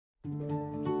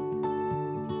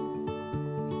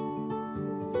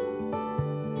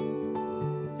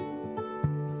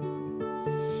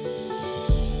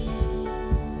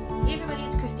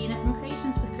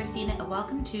and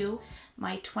welcome to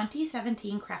my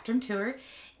 2017 craft room tour.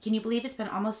 Can you believe it's been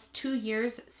almost 2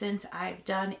 years since I've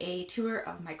done a tour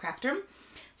of my craft room?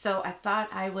 So I thought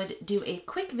I would do a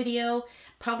quick video.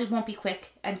 Probably won't be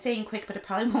quick. I'm saying quick, but it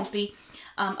probably won't be,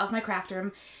 of my craft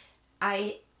room.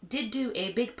 I did do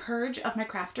a big purge of my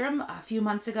craft room a few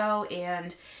months ago,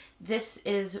 and this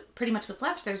is pretty much what's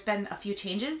left. There's been a few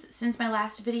changes since my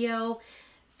last video.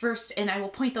 First, and I will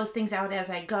point those things out as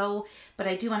I go, but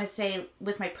I do want to say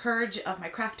with my purge of my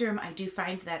craft room, I do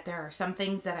find that there are some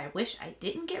things that I wish I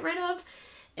didn't get rid of.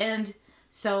 And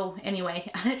so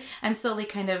anyway, I'm slowly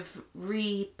kind of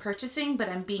repurchasing, but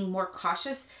I'm being more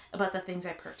cautious about the things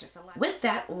I purchase. With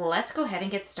that, let's go ahead and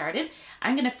get started.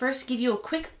 I'm going to first give you a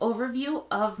quick overview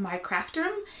of my craft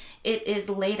room. It is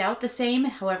laid out the same,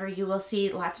 however, you will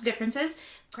see lots of differences.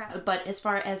 But as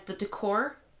far as the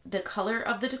decor, the color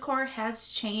of the decor has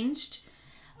changed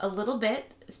a little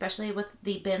bit, especially with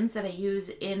the bins that I use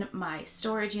in my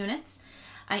storage units.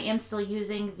 I am still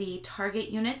using the Target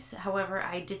units, however,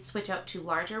 I did switch out to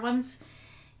larger ones,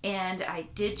 and I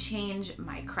did change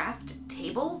my craft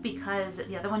table because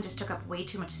the other one just took up way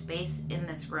too much space in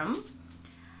this room.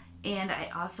 And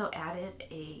I also added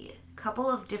a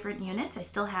couple of different units. I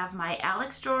still have my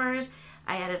Alex drawers.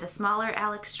 I added a smaller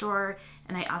Alex drawer,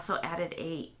 and I also added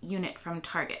a unit from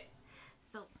Target.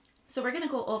 So we're going to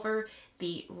go over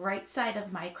the right side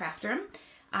of my craft room.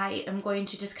 I am going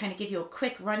to just kind of give you a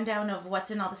quick rundown of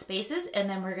what's in all the spaces, and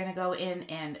then we're going to go in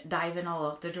and dive in all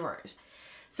of the drawers.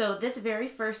 So this very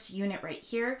first unit right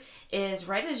here is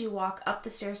right as you walk up the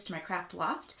stairs to my craft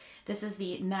loft. This is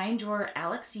the 9-drawer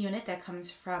Alex unit that comes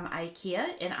from IKEA,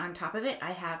 and on top of it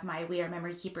I have my We Are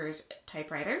Memory Keepers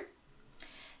typewriter.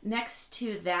 Next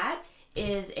to that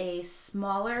is a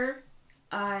smaller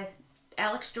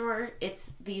Alex drawer.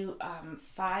 It's the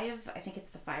I think it's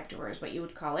the 5 drawer is what you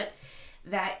would call it.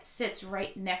 That sits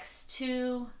right next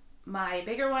to my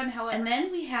bigger one, however. And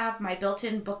then we have my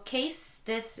built-in bookcase.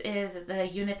 This is the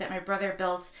unit that my brother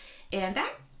built, and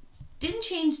that didn't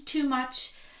change too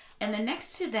much. And then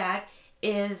next to that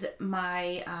is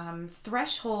my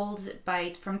threshold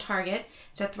from Target.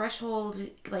 It's a threshold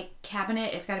like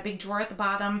cabinet. It's got a big drawer at the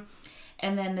bottom,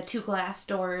 and then the 2 glass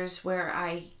doors where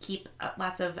I keep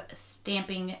lots of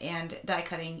stamping and die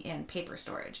cutting and paper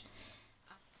storage.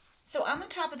 So on the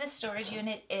top of this storage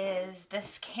unit is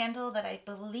this candle that I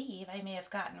believe I may have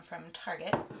gotten from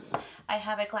Target. I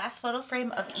have a glass photo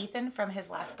frame of Ethan from his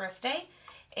last birthday,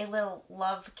 a little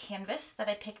love canvas that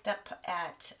I picked up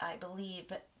at, I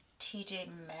believe, TJ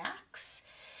Maxx.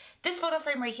 This photo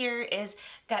frame right here is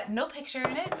got no picture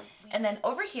in it, and then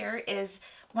over here is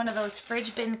one of those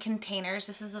fridge bin containers.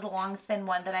 This is the long thin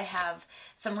one that I have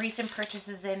some recent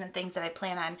purchases in and things that I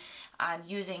plan on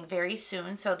using very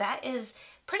soon. So that is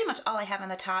pretty much all I have on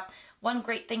the top. One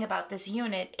great thing about this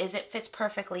unit is it fits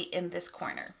perfectly in this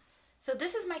corner. So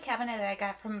this is my cabinet that I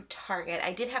got from Target.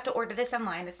 I did have to order this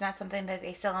online. It's not something that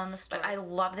they sell on the store. But I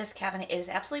love this cabinet. It is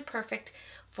absolutely perfect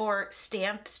for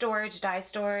stamp storage, die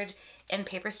storage, and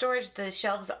paper storage. The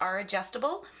shelves are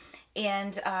adjustable.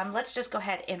 And let's just go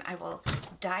ahead and I will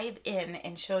dive in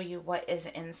and show you what is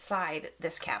inside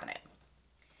this cabinet.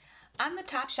 On the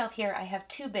top shelf here, I have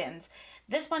 2 bins.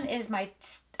 This one is my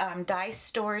die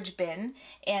storage bin,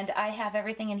 and I have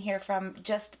everything in here from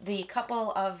just the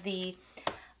couple of the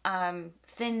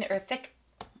thin or thick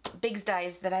Biggs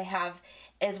dies that I have,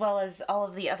 as well as all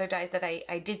of the other dies that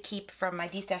I did keep from my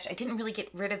D-stash. I didn't really get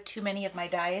rid of too many of my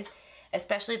dies,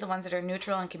 especially the ones that are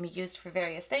neutral and can be used for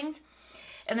various things.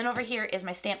 And then over here is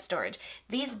my stamp storage.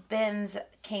 These bins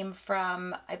came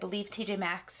from, I believe, TJ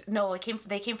Maxx. No,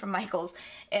 they came from Michael's,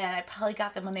 and I probably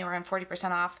got them when they were on 40%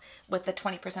 off with the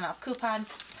 20% off coupon.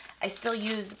 I still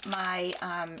use my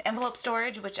envelope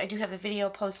storage, which I do have a video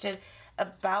posted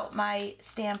about my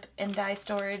stamp and die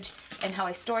storage and how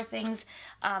I store things.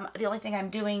 The only thing I'm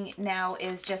doing now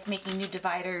is just making new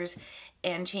dividers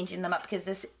and changing them up, because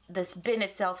this bin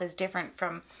itself is different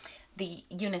from the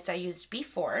units I used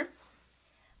before.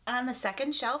 On the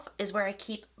second shelf is where I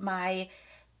keep my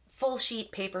full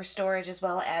sheet paper storage, as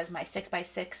well as my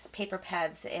 6x6 paper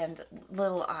pads and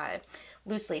little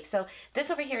loose leaf. So this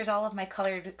over here is all of my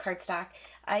colored cardstock.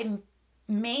 I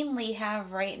mainly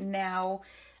have right now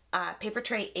paper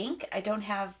tray ink. I don't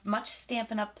have much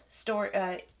Stampin' Up!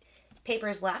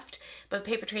 Papers left, but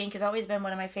paper tray ink has always been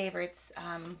one of my favorites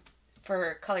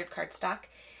for colored cardstock.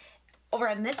 Over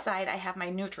on this side, I have my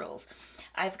neutrals.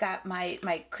 I've got my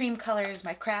cream colors,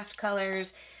 my craft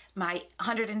colors, my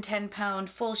 110-pound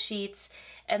full sheets,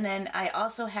 and then I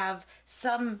also have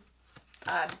some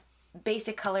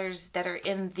basic colors that are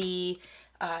in the,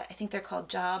 I think they're called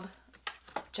job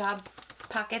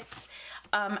pockets.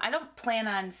 I don't plan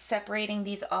on separating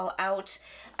these all out.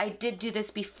 I did do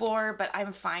this before, but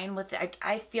I'm fine with it.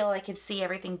 I feel I can see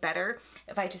everything better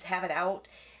if I just have it out.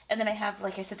 And then I have,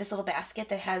 like I said, this little basket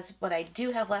that has what I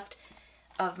do have left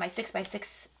of my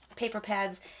 6x6 paper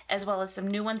pads, as well as some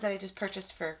new ones that I just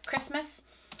purchased for Christmas.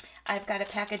 I've got a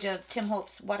package of Tim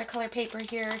Holtz watercolor paper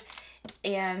here,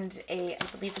 and I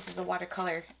believe this is a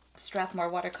watercolor, Strathmore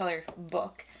watercolor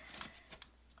book.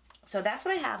 So that's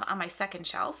what I have on my second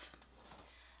shelf.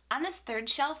 On this third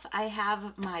shelf, I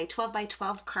have my 12 by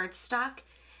 12 cardstock.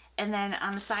 And then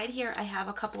on the side here, I have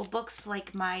a couple of books,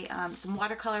 like my some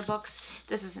watercolor books.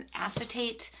 This is an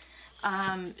acetate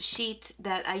sheet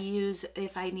that I use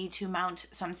if I need to mount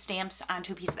some stamps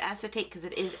onto a piece of acetate, because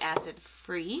it is acid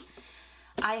free.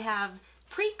 I have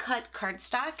pre-cut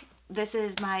cardstock. This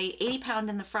is my 80-pound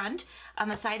in the front. On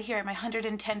the side here are my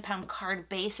 110-pound card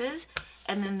bases.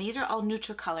 And then these are all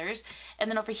neutral colors. And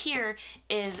then over here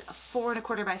is 4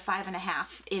 1/4 by 5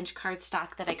 1/2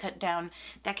 cardstock that I cut down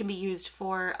that can be used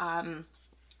for,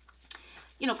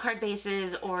 you know, card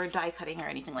bases or die cutting or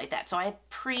anything like that. So I have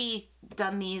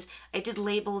pre-done these. I did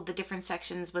label the different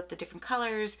sections with the different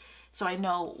colors, so I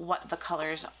know what the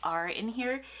colors are in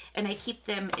here. And I keep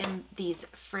them in these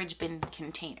fridge bin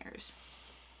containers.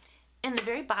 In the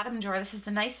very bottom drawer, this is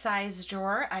the nice size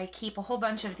drawer. I keep a whole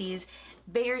bunch of these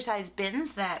bigger size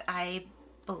bins that I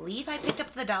believe I picked up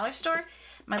at the dollar store.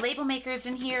 My label maker's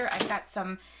in here. I've got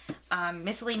some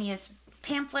miscellaneous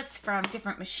pamphlets from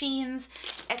different machines,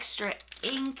 extra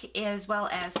ink, as well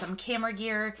as some camera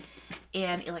gear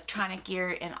and electronic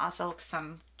gear, and also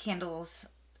some candles,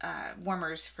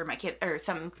 warmers for my kid, or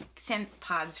some scent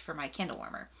pods for my candle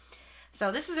warmer.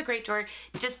 So this is a great drawer.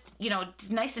 Just, you know,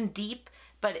 it's nice and deep,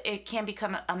 but it can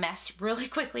become a mess really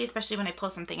quickly, especially when I pull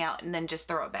something out and then just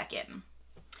throw it back in.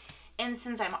 And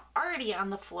since I'm already on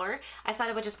the floor, I thought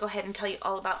I would just go ahead and tell you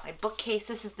all about my bookcase.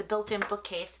 This is the built-in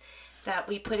bookcase that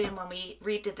we put in when we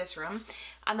redid this room.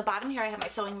 On the bottom here, I have my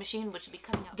sewing machine, which will be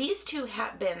coming out. These two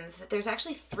hat bins, there's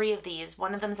actually 3 of these.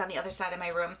 One of them is on the other side of my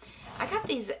room. I got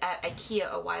these at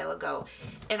IKEA a while ago,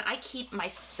 and I keep my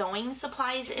sewing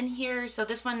supplies in here. So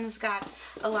this one's got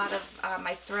a lot of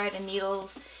my thread and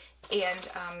needles,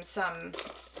 and some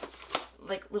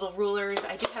like little rulers.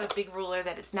 I do have a big ruler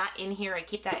that it's not in here. I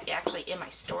keep that actually in my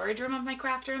storage room of my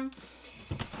craft room.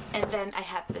 And then I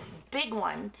have this big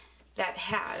one that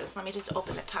has, let me just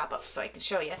open the top up so I can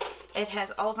show you. It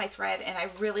has all of my thread, and I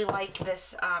really like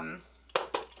this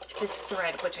this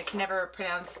thread, which I can never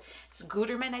pronounce. It's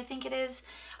Gutermann, I think it is.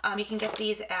 You can get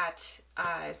these at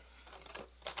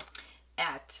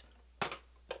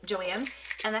Joann's.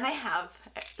 And then I have,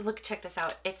 look, check this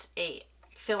out. It's a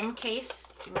film case.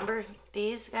 Do you remember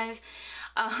these guys?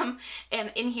 And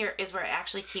in here is where I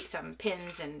actually keep some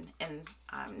pins and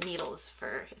needles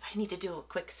for if I need to do a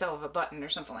quick sew of a button or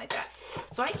something like that.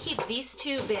 So I keep these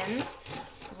 2 bins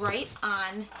right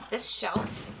on this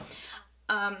shelf.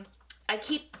 I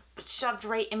keep shoved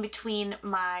right in between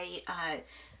my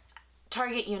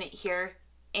Target unit here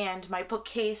and my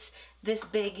bookcase, this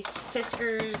big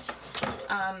Fiskars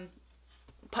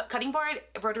cutting board,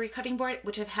 rotary cutting board,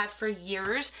 which I've had for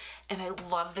years, and I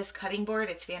love this cutting board.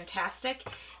 It's fantastic,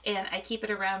 and I keep it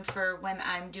around for when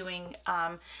I'm doing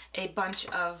a bunch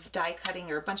of die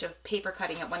cutting or a bunch of paper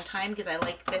cutting at one time, because I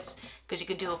like this because you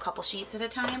could do a couple sheets at a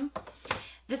time.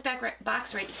 This back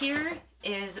box right here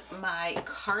is my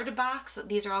card box.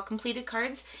 These are all completed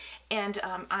cards, and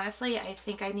honestly, I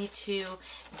think I need to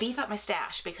beef up my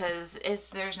stash because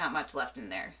there's not much left in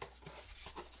there.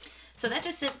 So that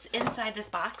just sits inside this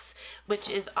box, which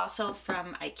is also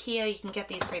from IKEA. You can get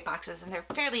these great boxes, and they're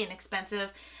fairly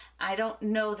inexpensive. I don't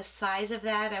know the size of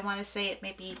that. I want to say it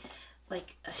may be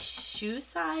like a shoe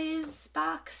size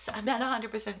box. I'm not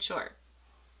 100% sure.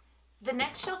 The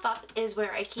next shelf up is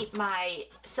where I keep my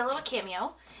Silhouette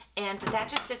Cameo, and that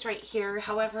just sits right here.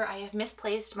 However, I have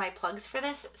misplaced my plugs for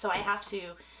this, so I have to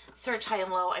search high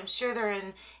and low. I'm sure they're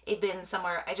in a bin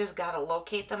somewhere. I just gotta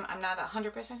locate them. I'm not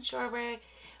 100% sure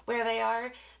where they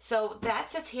are. So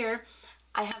that sits here.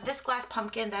 I have this glass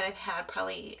pumpkin that I've had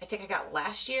probably, I think I got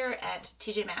last year at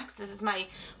TJ Maxx. This is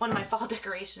one of my fall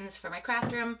decorations for my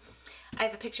craft room. I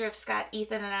have a picture of Scott,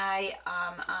 Ethan, and I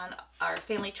on our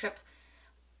family trip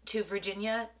to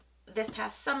Virginia this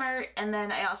past summer. And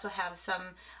then I also have some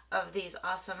of these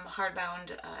awesome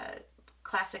hardbound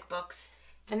classic books.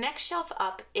 The next shelf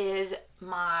up is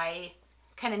my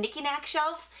kind of knicky-knack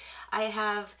shelf. I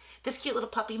have this cute little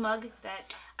puppy mug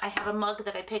that I have a mug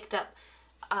that I picked up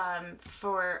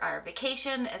for our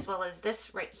vacation, as well as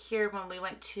this right here when we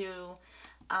went to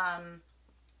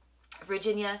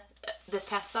Virginia this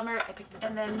past summer. I picked this up.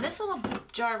 And then this little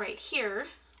jar right here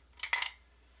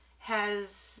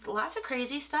has lots of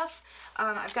crazy stuff.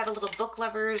 I've got a little book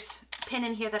lovers pin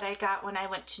in here that I got when I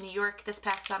went to New York this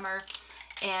past summer,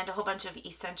 and a whole bunch of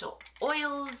essential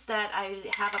oils that I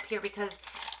have up here because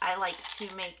I like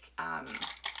to make, well,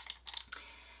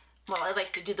 I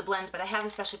like to do the blends, but I have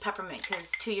especially peppermint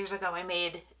because 2 years ago I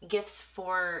made gifts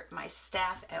for my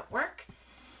staff at work,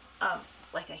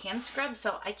 like a hand scrub,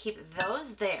 so I keep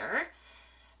those there.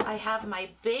 I have my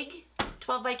big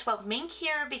 12 by 12 mink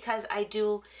here because I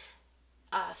do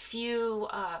a few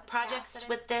projects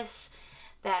with this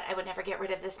that I would never get rid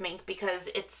of this mink because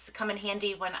it's come in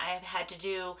handy when I've had to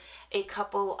do a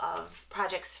couple of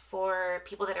projects for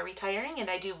people that are retiring, and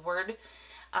I do word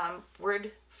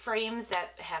frames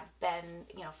that have been,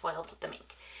 you know, foiled with the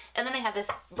mink. And then I have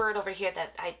this bird over here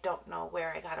that I don't know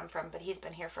where I got him from, but he's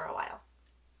been here for a while.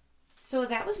 So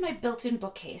that was my built-in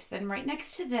bookcase. Then right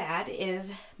next to that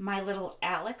is my little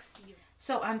Alex.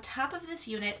 So on top of this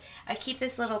unit, I keep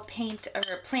this little paint or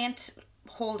plant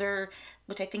holder,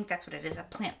 which I think that's what it is, a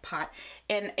plant pot,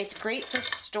 and it's great for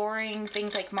storing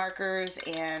things like markers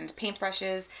and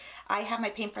paintbrushes. I have my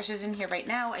paintbrushes in here right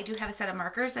now. I do have a set of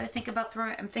markers that I'm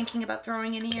thinking about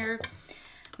throwing in here.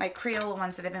 My Crayola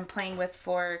ones that I've been playing with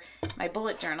for my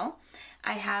bullet journal.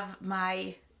 I have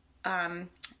my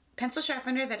pencil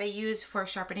sharpener that I use for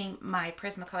sharpening my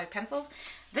Prismacolor pencils.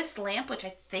 This lamp, which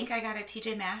I think I got at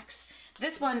TJ Maxx.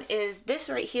 This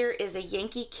right here is a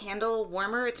Yankee candle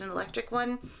warmer. It's an electric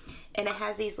one, and it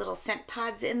has these little scent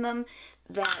pods in them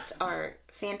that are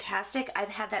fantastic. I've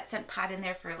had that scent pod in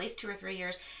there for at least 2 or 3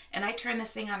 years, and I turn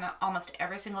this thing on almost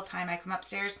every single time I come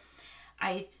upstairs.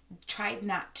 I tried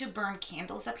not to burn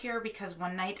candles up here because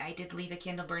one night I did leave a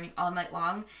candle burning all night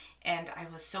long, and I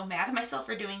was so mad at myself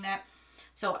for doing that.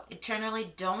 So I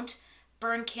generally don't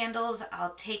burn candles.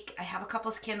 I have a couple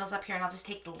of candles up here, and I'll just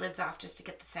take the lids off just to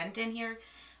get the scent in here.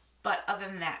 But other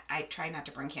than that, I try not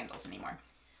to burn candles anymore.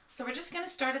 So we're just going to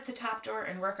start at the top drawer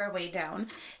and work our way down.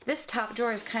 This top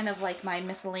drawer is kind of like my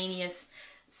miscellaneous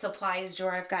supplies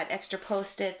drawer. I've got extra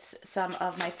Post-its, some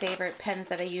of my favorite pens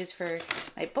that I use for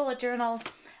my bullet journal.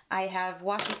 I have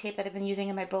washi tape that I've been using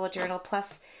in my bullet journal,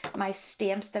 plus my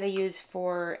stamps that I use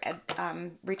for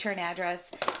return address,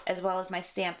 as well as my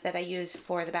stamp that I use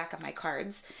for the back of my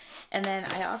cards. And then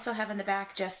I also have in the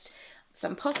back just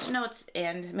some Post-it notes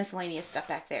and miscellaneous stuff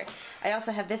back there. I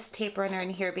also have this tape runner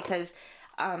in here because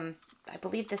I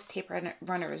believe this tape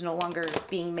runner is no longer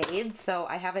being made, so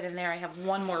I have it in there. I have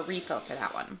one more refill for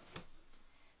that one.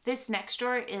 This next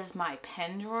drawer is my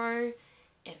pen drawer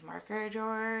and marker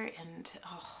drawer, and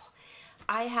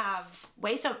I have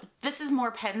so this is more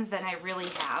pens than I really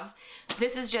have.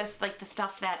 This is just like the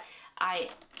stuff that I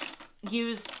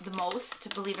use the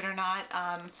most, believe it or not.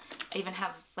 I even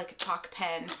have like a chalk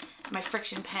pen, my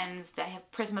friction pens, I have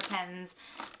Prisma pens,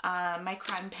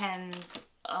 Micron pens,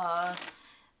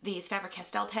 these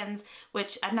Faber-Castell pens,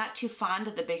 which I'm not too fond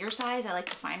of the bigger size. I like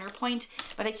the finer point,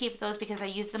 but I keep those because I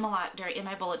use them a lot in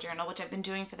my bullet journal, which I've been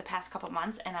doing for the past couple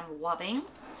months, and I'm loving.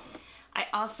 I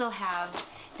also have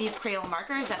these Crayola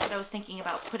markers. That's what I was thinking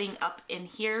about putting up in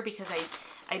here because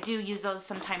I do use those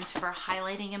sometimes for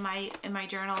highlighting in my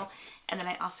journal. And then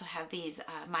I also have these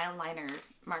mile liner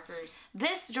markers.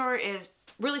 This drawer is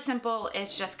really simple.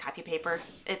 It's just copy paper.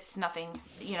 It's nothing,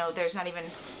 you know, there's not even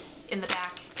in the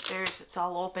back, it's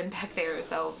all open back there,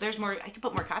 so there's more, I could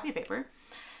put more copy paper.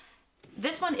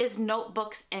 This one is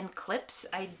notebooks and clips.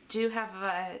 I do have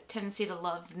a tendency to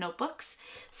love notebooks,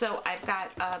 so I've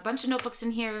got a bunch of notebooks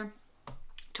in here.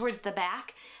 Towards the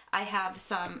back, I have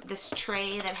this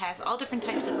tray that has all different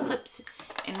types of clips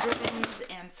and ribbons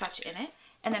and such in it.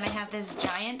 And then I have this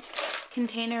giant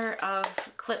container of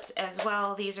clips as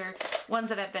well. These are ones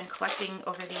that I've been collecting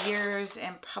over the years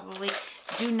and probably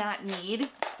do not need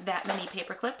that many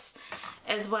paper clips,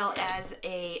 as well as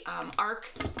a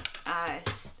arc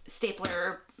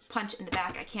stapler punch in the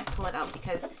back. I can't pull it out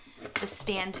because the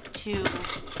stand to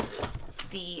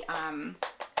the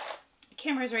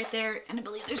camera is right there, and I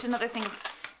believe there's another thing of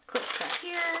clips back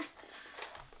here.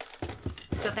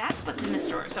 So that's what's in this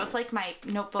drawer. So it's like my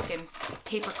notebook and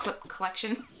paper clip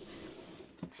collection.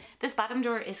 This bottom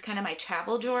drawer is kind of my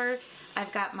travel drawer.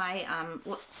 I've got my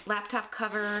laptop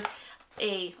cover,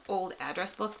 a old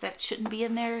address book that shouldn't be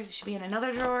in there. It should be in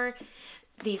another drawer.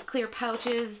 These clear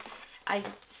pouches.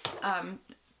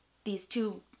 These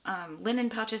two linen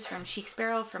pouches from Chic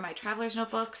Sparrow for my traveler's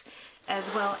notebooks,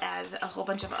 as well as a whole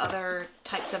bunch of other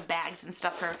types of bags and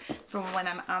stuff for when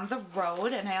I'm on the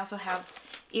road. And I also have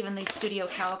even these Studio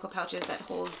Calico pouches that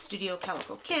hold Studio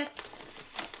Calico kits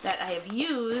that I have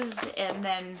used and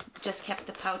then just kept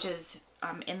the pouches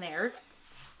in there.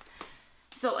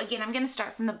 So again, I'm going to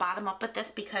start from the bottom up with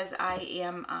this because I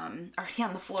am already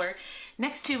on the floor.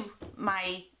 Next to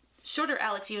my shorter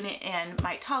Alex unit and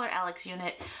my taller Alex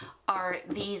unit are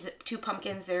these two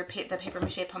pumpkins. They're the paper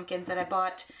mache pumpkins that I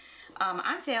bought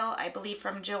on sale, I believe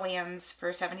from Joann's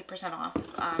for 70% off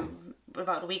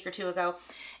about a week or two ago.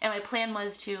 And my plan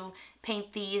was to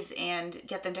paint these and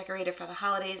get them decorated for the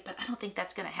holidays, but I don't think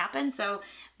that's going to happen. So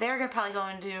they're going to probably go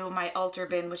into my altar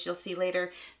bin, which you'll see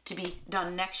later, to be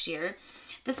done next year.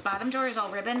 This bottom drawer is all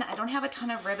ribbon. I don't have a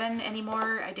ton of ribbon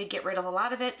anymore. I did get rid of a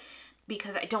lot of it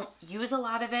because I don't use a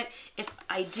lot of it. If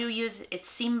I do use, it's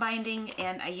seam binding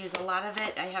and I use a lot of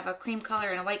it. I have a cream color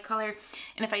and a white color.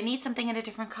 And if I need something in a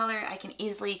different color, I can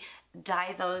easily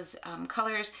dye those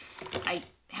colors. I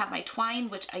have my twine,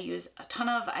 which I use a ton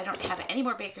of. I don't have any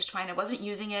more baker's twine. I wasn't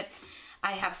using it.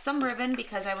 I have some ribbon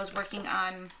because I was working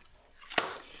on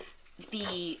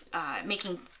the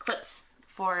making clips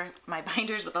for my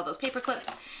binders with all those paper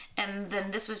clips. And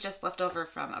then this was just left over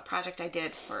from a project I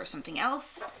did for something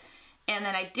else. And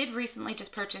then I did recently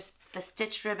just purchase the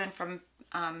stitched ribbon from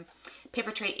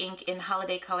Paper Tray Ink in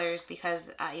holiday colors because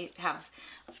I have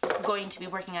going to be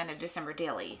working on a December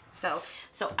daily. So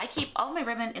I keep all my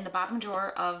ribbon in the bottom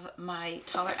drawer of my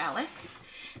taller Alex.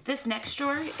 This next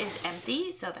drawer is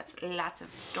empty, so that's lots of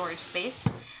storage space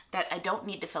that I don't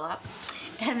need to fill up.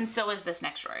 And so is this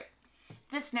next drawer.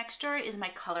 This next drawer is my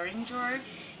coloring drawer,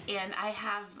 and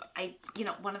you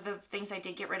know, one of the things I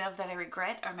did get rid of that I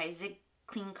regret are my Zig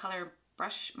Clean Color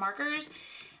brush markers.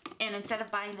 And instead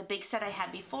of buying the big set I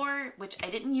had before, which I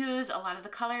didn't use a lot of the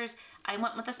colors, I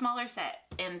went with a smaller set,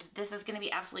 and this is going to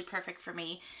be absolutely perfect for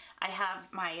me. I have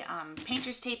my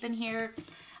painter's tape in here.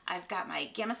 I've got my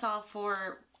Gamma-Sol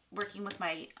for working with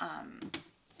my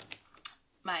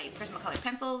my Prismacolor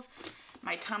pencils,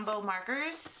 my Tombow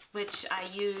markers, which I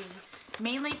use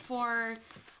mainly for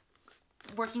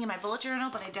working in my bullet journal,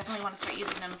 but I definitely want to start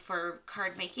using them for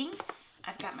card making.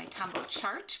 I've got my Tombow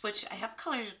chart, which I have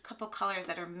a couple colors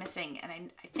that are missing, and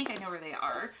I think I know where they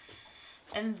are.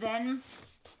 And then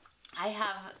I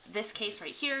have this case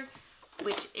right here,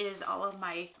 which is all of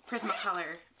my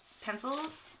Prismacolor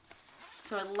pencils.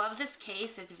 So I love this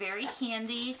case. It's very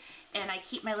handy, and I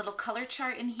keep my little color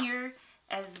chart in here,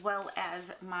 as well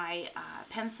as my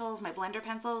pencils, my blender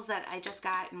pencils that I just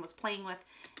got and was playing with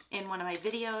in one of my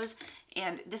videos.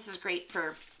 And this is great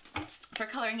for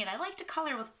coloring, and I like to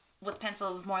color with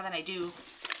pencils more than I do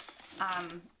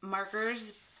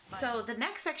markers. So the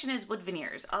next section is wood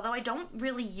veneers. Although I don't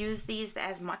really use these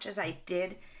as much as I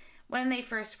did when they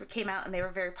first came out and they were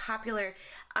very popular,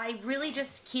 I really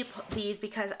just keep these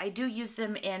because I do use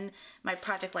them in my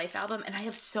Project Life album, and I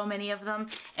have so many of them,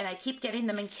 and I keep getting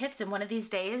them in kits, and one of these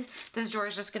days this drawer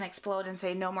is just going to explode and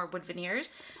say no more wood veneers.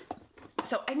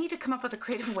 So I need to come up with a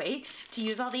creative way to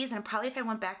use all these, and probably if I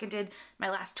went back and did my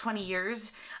last 20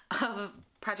 years of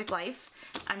Project Life,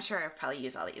 I'm sure I'd probably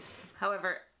use all these.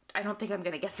 However, I don't think I'm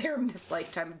going to get there in this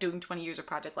lifetime of doing 20 years of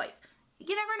Project Life.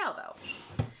 You never know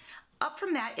though. Up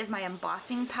from that is my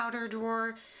embossing powder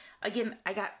drawer. Again,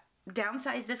 I got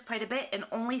downsized this quite a bit and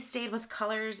only stayed with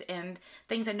colors and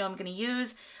things I know I'm going to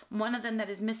use. One of them that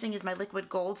is missing is my liquid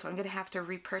gold, so I'm going to have to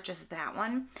repurchase that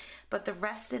one. But the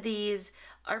rest of these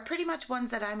are pretty much ones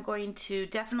that I'm going to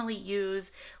definitely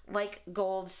use, like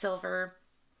gold, silver.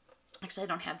 Actually, I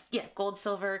don't have, yeah, gold,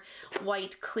 silver,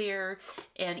 white, clear,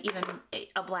 and even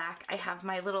a black. I have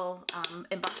my little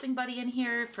embossing buddy in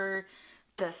here for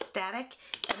the static,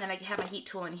 and then I have my heat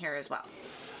tool in here as well.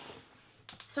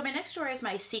 So my next drawer is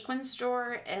my sequins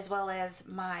drawer, as well as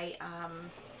my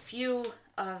few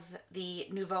of the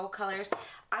Nouveau colors.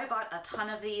 I bought a ton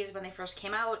of these when they first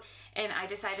came out, and I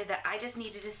decided that I just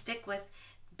needed to stick with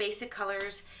basic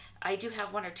colors. I do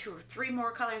have one or two or three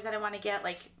more colors that I want to get,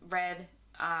 like red,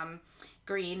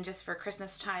 green, just for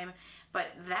Christmas time, but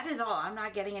that is all. I'm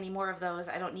not getting any more of those.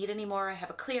 I don't need any more. I have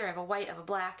a clear, I have a white, I have a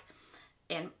black,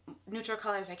 and neutral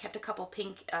colors. I kept a couple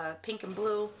pink and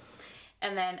blue.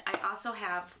 And then I also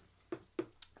have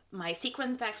my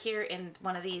sequins back here in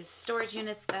one of these storage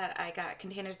units that I got,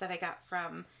 containers that I got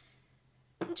from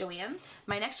Joann's.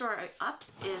 My next drawer up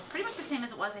is pretty much the same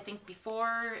as it was, I think,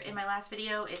 before in my last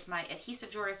video. It's my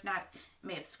adhesive drawer. If not, I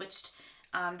may have switched.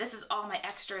 This is all my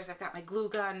extras. I've got my glue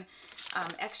gun,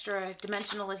 extra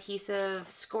dimensional adhesive,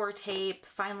 score tape,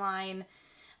 fine line,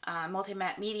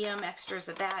 multi-matte medium, extras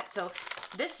of that. So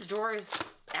this drawer is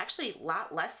actually a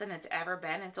lot less than it's ever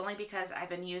been. It's only because I've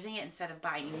been using it instead of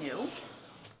buying new.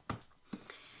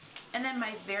 And then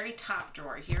my very top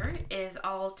drawer here is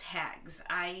all tags.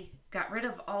 I got rid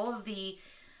of all of the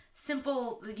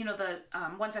simple, you know, the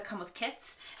ones that come with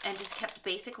kits, and just kept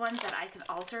basic ones that I could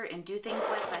alter and do things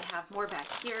with. I have more back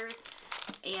here.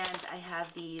 And I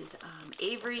have these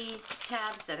Avery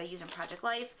tabs that I use in Project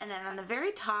Life. And then on the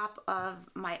very top of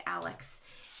my Alex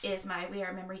is my We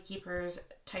Are Memory Keepers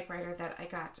typewriter that I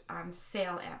got on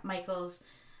sale at Michael's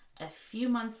a few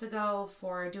months ago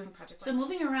for doing Project Life. So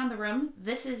moving around the room,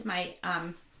 this is my,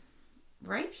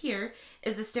 right here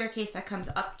is the staircase that comes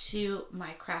up to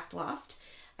my craft loft.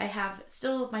 I have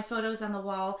still my photos on the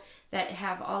wall that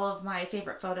have all of my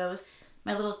favorite photos.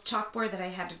 My little chalkboard that I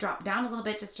had to drop down a little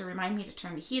bit just to remind me to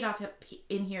turn the heat off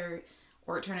in here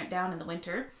or turn it down in the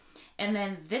winter. And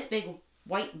then this big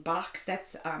white box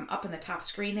that's up in the top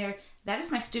screen there, that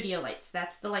is my studio lights.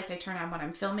 That's the lights I turn on when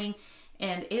I'm filming.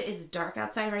 And it is dark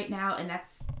outside right now, and that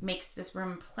makes this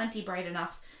room plenty bright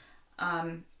enough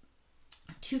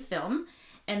to film.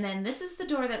 And then this is the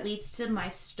door that leads to my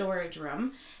storage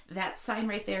room. That sign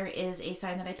right there is a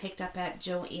sign that I picked up at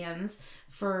Joann's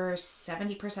for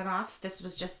 70% off. This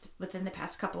was just within the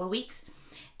past couple of weeks.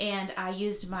 And I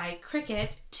used my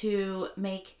Cricut to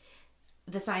make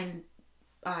the sign,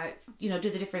 you know, do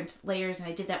the different layers. And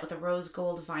I did that with a rose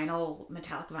gold vinyl,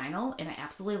 metallic vinyl, and I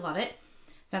absolutely love it.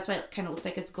 So that's why it kind of looks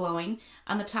like it's glowing.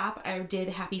 On the top, I did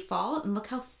Happy Fall, and look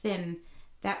how thin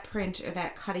that print or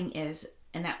that cutting is.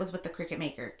 And that was with the Cricut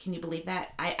Maker. Can you believe that?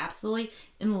 I absolutely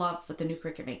in love with the new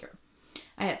Cricut Maker.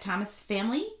 I have Thomas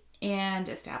Family and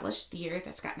established the year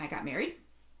that Scott and I got married.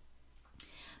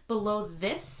 Below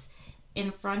this,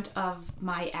 in front of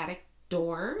my attic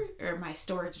door, or my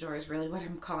storage door is really what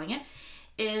I'm calling it,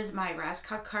 is my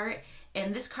Razcut cart.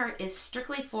 And this cart is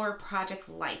strictly for Project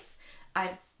Life.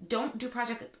 I don't do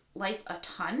Project Life a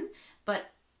ton, but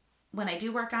when I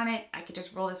do work on it, I could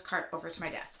just roll this cart over to my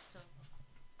desk.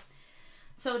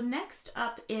 So next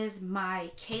up is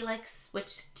my Calyx,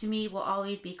 which to me will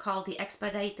always be called the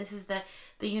Expedite. This is the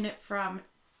unit from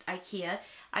IKEA.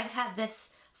 I've had this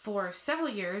for several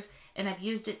years, and I've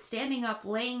used it standing up,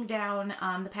 laying down.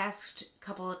 The past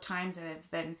couple of times that I've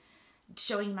been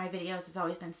showing my videos has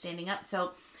always been standing up.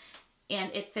 So,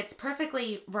 and it fits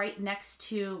perfectly right next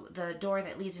to the door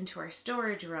that leads into our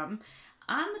storage room.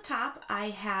 On the top, I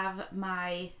have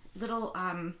my little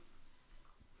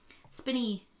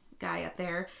spinny guy up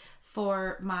there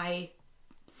for my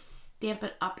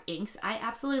Stampin' Up inks. I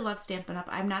absolutely love Stampin' Up.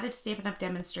 I'm not a Stampin' Up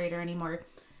demonstrator anymore.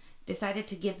 Decided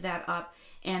to give that up,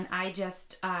 and I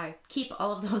just keep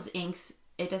all of those inks.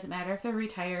 It doesn't matter if they're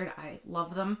retired. I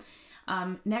love them.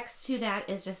 Next to that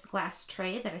is just the glass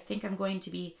tray that I think I'm going to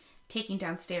be taking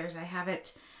downstairs. I have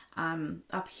it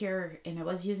up here, and I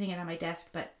was using it on my desk,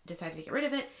 but decided to get rid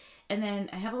of it. And then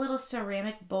I have a little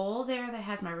ceramic bowl there that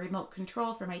has my remote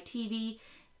control for my TV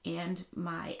and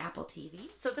my Apple TV.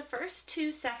 So the first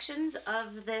two sections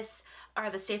of this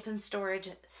are the Stampin' Storage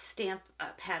stamp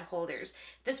pad holders.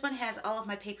 This one has all of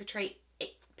my paper tray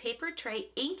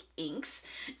inks,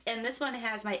 and this one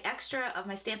has my extra of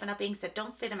my Stampin' Up inks that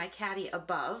don't fit in my caddy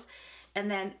above, and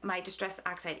then my Distress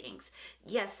Oxide inks.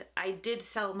 Yes, I did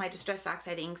sell my Distress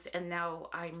Oxide inks, and now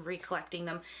I'm recollecting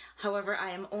them. However,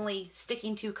 I am only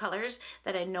sticking to colors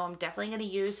that I know I'm definitely going to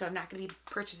use, so I'm not going to be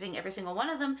purchasing every single one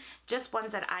of them, just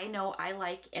ones that I know I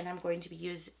like and I'm going to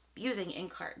be using in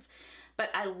cards. But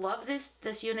I love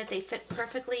this unit. They fit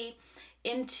perfectly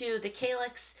into the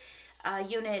Calyx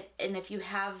unit, and if you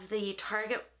have the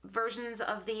Target versions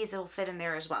of these, it'll fit in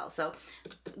there as well. So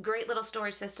great little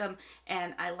storage system,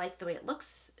 and I like the way it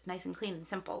looks, nice and clean and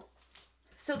simple.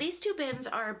 So these two bins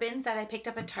are bins that I picked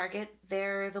up at Target.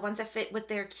 They're the ones that fit with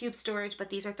their cube storage, but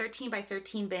these are 13 by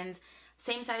 13 bins,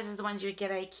 same size as the ones you would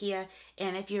get at IKEA,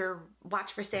 and if you're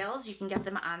watch for sales, you can get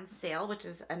them on sale, which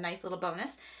is a nice little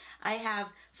bonus. I have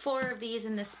 4 of these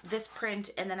in this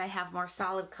print, and then I have more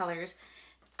solid colors.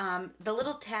 The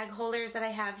little tag holders that I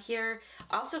have here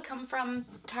also come from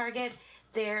Target.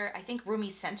 They're, I think Room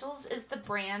Essentials is the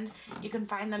brand. You can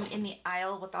find them in the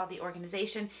aisle with all the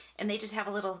organization, and they just have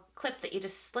a little clip that you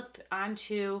just slip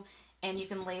onto, and you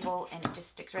can label, and it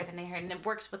just sticks right in there, and it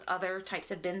works with other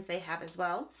types of bins they have as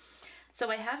well.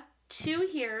 So I have 2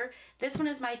 here. This one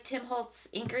is my Tim Holtz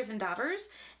Inkers and Daubers,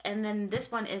 and then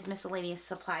this one is Miscellaneous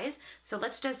Supplies. So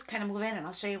let's just kind of move in and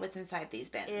I'll show you what's inside these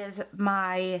bins. Is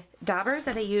my daubers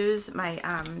that I use, my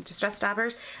Distress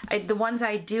daubers. The ones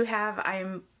I do have,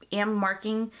 I am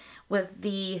marking with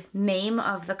the name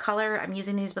of the color. I'm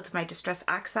using these with my Distress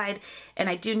Oxide, and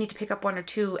I do need to pick up 1 or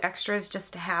 2 extras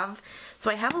just to have. So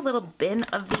I have a little bin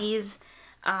of these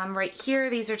right here.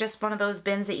 These are just one of those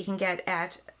bins that you can get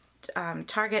at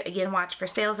Target. Again, watch for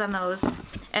sales on those.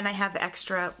 And I have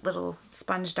extra little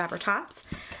sponge dauber tops.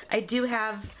 I do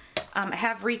have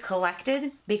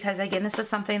recollected, because again, this was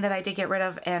something that I did get rid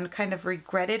of and kind of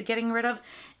regretted getting rid of.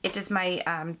 It is my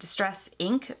Distress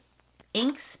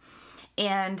inks,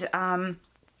 and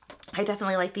I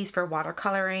definitely like these for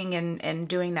watercoloring and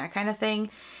doing that kind of thing.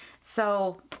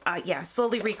 So yeah,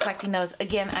 slowly recollecting those.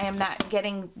 Again, I am not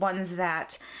getting ones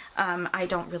that I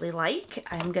don't really like.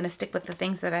 I'm going to stick with the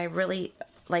things that I really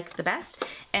like the best.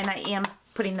 And I am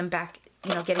putting them back,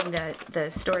 you know, getting the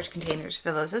storage containers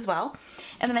for those as well.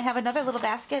 And then I have another little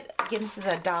basket. Again, this is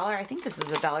 $1. I think this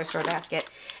is a dollar store basket.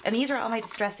 And these are all my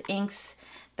distress inks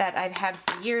that I've had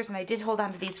for years, and I did hold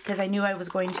on to these because I knew I was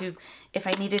going to, if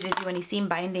I needed to do any seam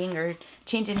binding or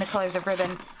changing the colors of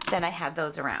ribbon, then I had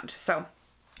those around. So,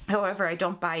 however, I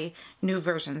don't buy new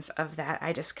versions of that.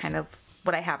 I just kind of,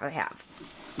 what I have, I have.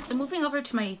 So moving over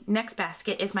to my next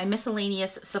basket is my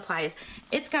miscellaneous supplies.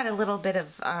 It's got a little bit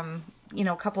of, you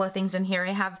know, a couple of things in here.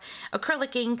 I have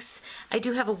acrylic inks. I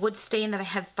do have a wood stain that I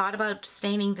had thought about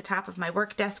staining the top of my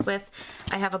work desk with.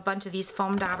 I have a bunch of these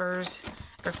foam daubers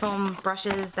or foam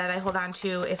brushes that I hold on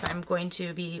to if I'm going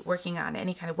to be working on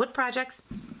any kind of wood projects.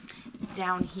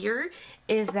 Down here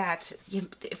is that,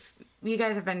 if you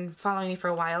guys have been following me for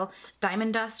a while,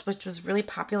 diamond dust, which was really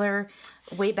popular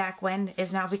way back when,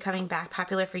 is now becoming back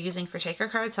popular for using for shaker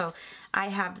cards. So I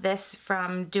have this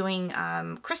from doing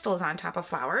crystals on top of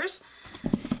flowers.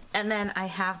 And then I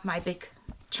have my big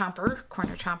chomper,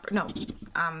 corner chomper, no,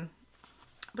 what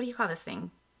do you call this thing?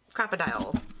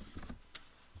 Crocodile.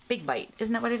 Big bite,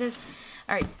 isn't that what it is?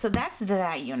 All right, so that's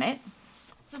that unit.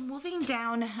 So moving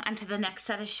down onto the next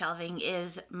set of shelving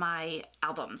is my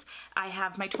albums. I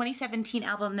have my 2017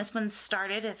 album. This one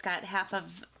started, it's got half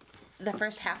of the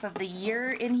first half of the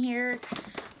year in here.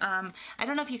 I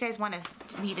don't know if you guys want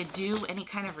me to do any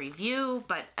kind of review,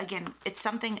 but again, it's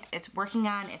something it's working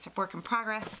on. It's a work in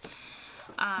progress.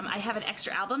 I have an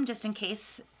extra album just in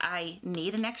case I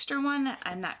need an extra one.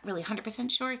 I'm not really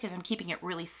 100% sure because I'm keeping it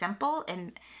really simple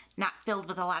and not filled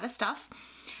with a lot of stuff.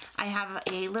 I have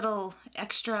a little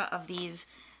extra of these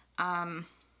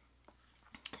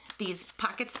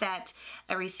pockets that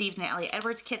I received in Elliot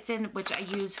Edwards kits in, which I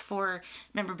use for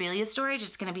memorabilia storage.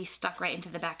 It's going to be stuck right into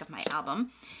the back of my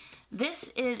album. This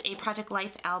is a Project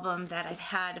Life album that I've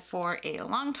had for a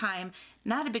long time.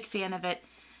 Not a big fan of it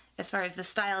as far as the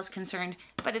style is concerned,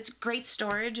 but it's great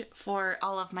storage for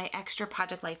all of my extra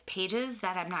Project Life pages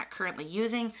that I'm not currently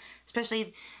using,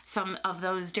 especially some of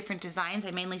those different designs.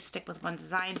 I mainly stick with one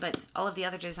design, but all of the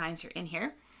other designs are in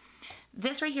here.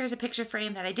 This right here is a picture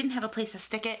frame that I didn't have a place to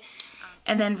stick it.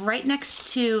 And then right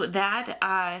next to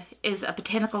that is a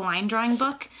botanical line drawing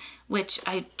book, which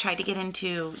I tried to get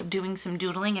into doing some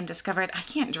doodling and discovered I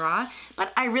can't draw,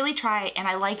 but I really try and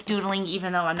I like doodling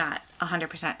even though I'm not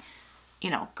 100%, you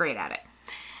know, great at it.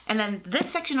 And then this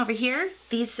section over here,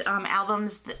 these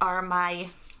albums are my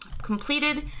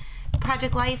completed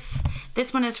Project Life.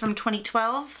 This one is from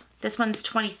 2012. This one's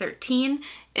 2013.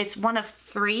 It's one of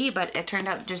 3, but it turned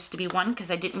out just to be 1 because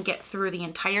I didn't get through the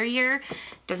entire year.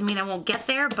 Doesn't mean I won't get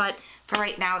there, but for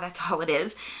right now, that's all it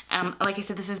is. Like I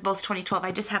said, this is both 2012.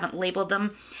 I just haven't labeled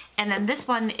them. And then this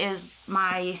one is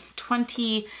my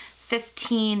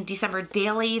 2015 December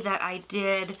daily that I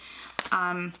did,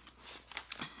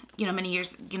 you know, many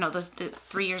years, you know, those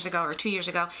 3 years ago or 2 years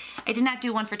ago. I did not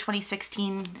do one for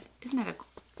 2016. Isn't that a...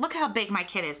 Look how big my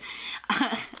kid is.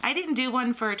 I didn't do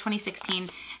one for 2016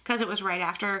 because it was right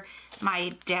after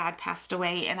my dad passed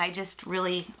away, and I just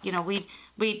really, you know,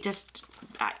 we just,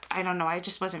 I don't know, I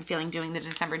just wasn't feeling doing the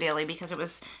December daily because it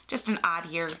was just an odd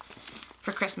year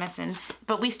for Christmas.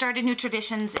 But we started new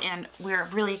traditions, and we're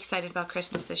really excited about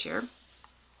Christmas this year.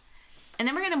 And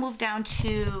then we're going to move down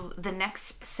to the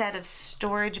next set of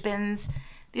storage bins.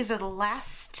 These are the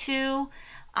last 2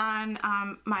 on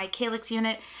my Calyx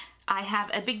unit. I have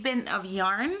a big bin of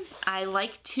yarn. I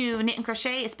like to knit and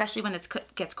crochet, especially when it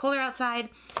gets colder outside.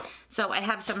 So I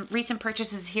have some recent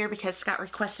purchases here because Scott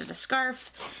requested a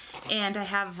scarf. And I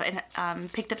have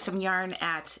picked up some yarn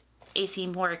at AC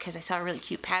Moore because I saw a really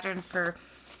cute pattern for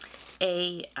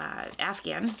a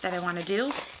Afghan that I want to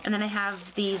do. And then I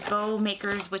have these bow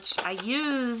makers, which I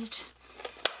used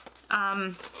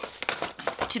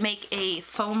to make a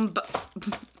foam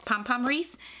pom-pom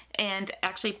wreath, and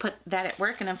actually put that at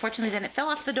work, and unfortunately then it fell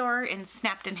off the door and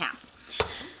snapped in half.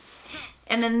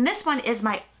 And then this one is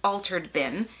my altered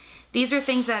bin. These are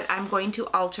things that I'm going to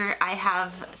alter. I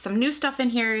have some new stuff in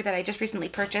here that I just recently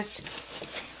purchased.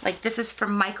 Like this is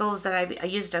from Michael's that I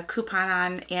used a coupon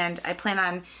on, and I plan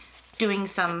on doing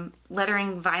some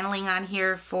lettering vinyling on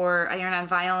here for iron on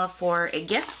vinyl for a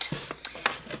gift.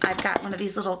 I've got one of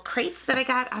these little crates that I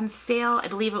got on sale. I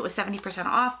believe it was 70%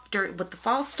 off with the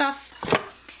fall stuff.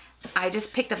 I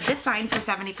just picked up this sign for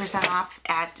 70% off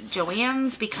at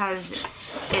Joann's because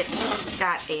it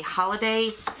got a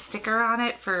holiday sticker on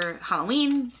it for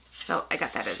Halloween. So I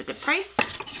got that as a good price.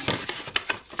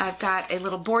 I've got a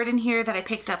little board in here that I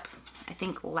picked up, I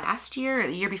think last year or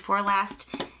the year before last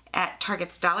at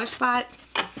Target's Dollar Spot.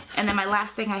 And then my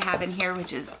last thing I have in here,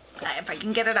 which is, if I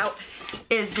can get it out,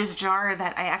 is this jar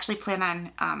that I actually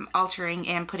plan on altering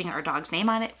and putting our dog's name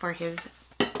on it for his,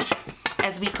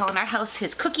 as we call in our house,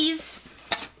 his cookies,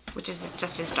 which is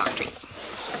just his dog treats.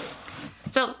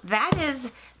 So that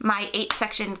is my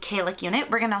 8-section Kalic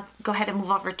unit. We're gonna go ahead and move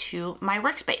over to my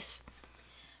workspace.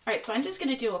 All right, so I'm just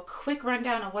gonna do a quick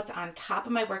rundown of what's on top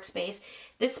of my workspace.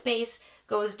 This space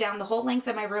goes down the whole length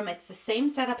of my room. It's the same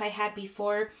setup I had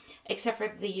before, except for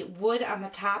the wood on the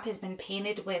top has been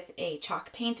painted with a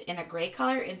chalk paint in a gray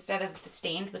color instead of the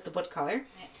stained with the wood color.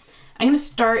 I'm gonna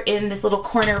start in this little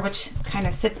corner, which kind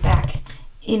of sits back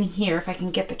in here, if I can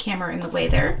get the camera in the way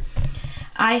there.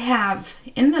 I have,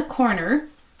 in the corner,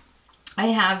 I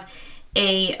have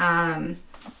a,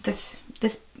 this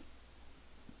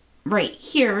right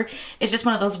here is just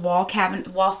one of those wall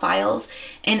files,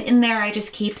 and in there I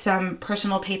just keep some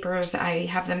personal papers. I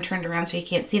have them turned around so you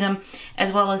can't see them,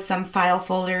 as well as some file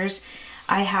folders.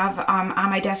 I have on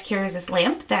my desk here is this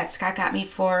lamp that Scott got me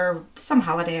for some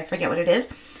holiday. I forget what it is,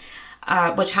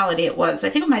 which holiday it was. I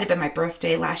think it might have been my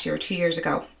birthday last year or 2 years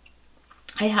ago.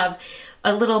 I have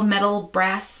a little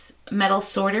brass metal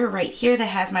sorter right here that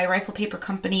has my Rifle Paper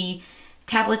Company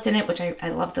tablets in it, which I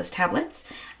love those tablets.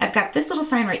 I've got this little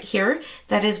sign right here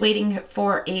that is waiting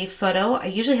for a photo. I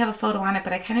usually have a photo on it,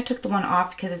 but I kind of took the one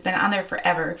off because it's been on there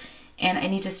forever and I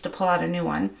need just to pull out a new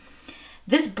one.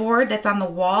 This board that's on the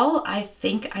wall, I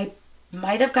think I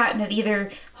might have gotten at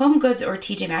either Home Goods or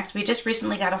TJ Maxx. We just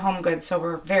recently got a Home Goods, so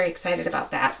we're very excited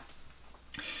about that.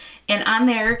 And on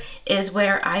there is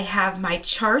where I have my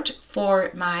chart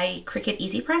for my Cricut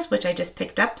Easy Press, which I just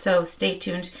picked up, so stay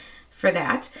tuned for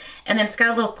that. And then it's got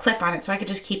a little clip on it, so I could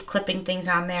just keep clipping things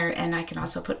on there, and I can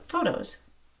also put photos.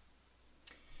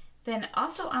 Then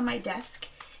also on my desk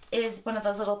is one of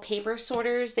those little paper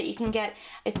sorters that you can get.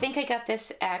 I think I got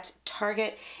this at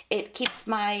Target. It keeps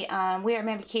my We Are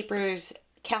Mammy Capers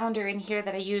calendar in here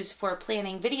that I use for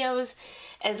planning videos,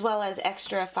 as well as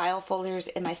extra file folders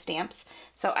in my stamps.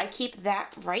 So I keep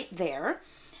that right there.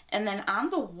 And then on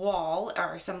the wall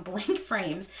are some blank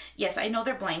frames. Yes, I know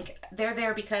they're blank. They're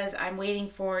there because I'm waiting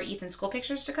for Ethan's school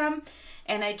pictures to come.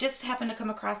 And I just happened to come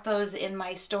across those in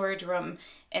my storage room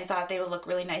and thought they would look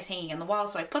really nice hanging in the wall.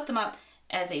 So I put them up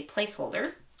as a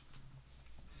placeholder.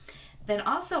 Then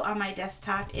also on my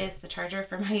desktop is the charger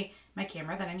for my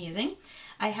camera that I'm using.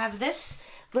 I have this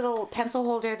little pencil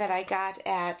holder that I got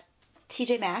at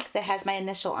TJ Maxx that has my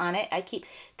initial on it. I keep,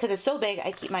 because it's so big,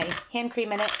 I keep my hand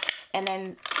cream in it, and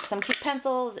then some cute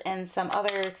pencils and some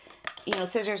other, you know,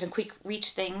 scissors and quick reach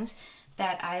things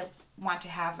that I want to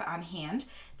have on hand.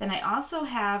 Then I also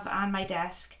have on my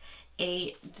desk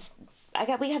we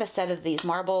had a set of these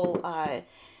marble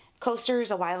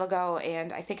coasters a while ago,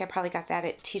 and I think I probably got that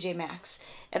at TJ Maxx.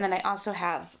 And then I also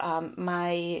have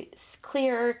my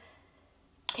clear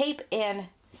tape and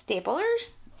staplers.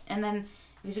 And then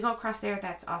as you go across there,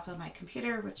 that's also my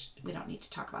computer, which we don't need to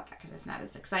talk about that because it's not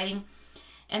as exciting.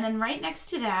 And then right next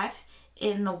to that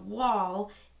in the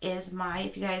wall is my,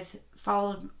 if you guys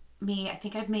followed me, I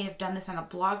think I may have done this on a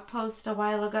blog post a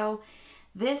while ago.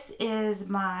 This is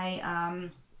my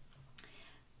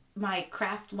my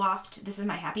craft loft. This is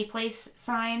my happy place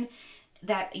sign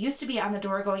that used to be on the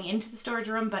door going into the storage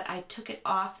room, but I took it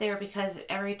off there because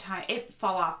every time it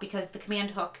fall off because the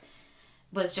command hook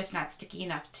was just not sticky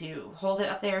enough to hold it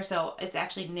up there. So it's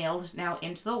actually nailed now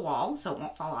into the wall so it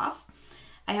won't fall off.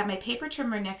 I have my paper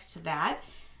trimmer next to that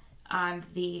on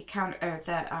the counter, or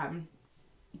the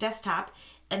desktop,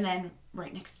 and then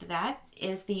right next to that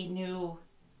is the new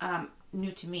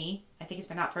to me, I think it's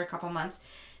been out for a couple months,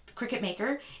 the Cricut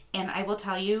Maker. And I will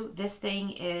tell you, this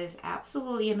thing is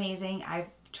absolutely amazing. I've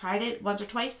tried it once or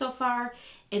twice so far,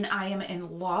 and I am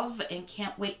in love and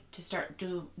can't wait to start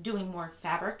doing more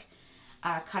fabric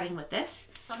cutting with this.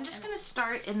 So I'm just going to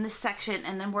start in this section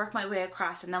and then work my way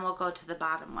across, and then we'll go to the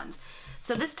bottom ones.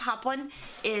 So this top one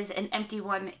is an empty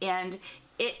one, and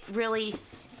it really,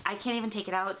 I can't even take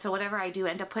it out. So whatever I do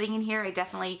end up putting in here, I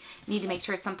definitely need to make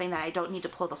sure it's something that I don't need to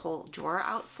pull the whole drawer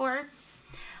out for.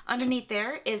 Underneath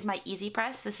there is my Easy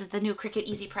Press. This is the new Cricut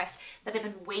Easy Press that I've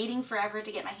been waiting forever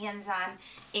to get my hands on,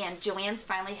 and Joann's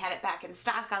finally had it back in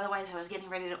stock. Otherwise I was getting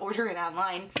ready to order it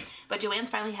online, but Joann's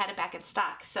finally had it back in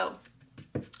stock. So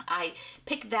I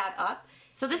picked that up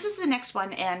So this is the next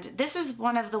one, and this is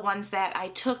one of the ones that I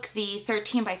took the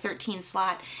 13 by 13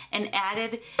 slot and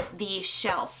added the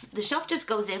shelf. The shelf just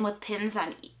goes in with pins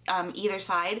on either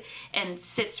side and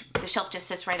the shelf just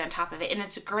sits right on top of it. And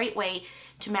it's a great way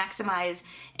to maximize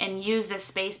and use this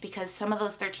space because some of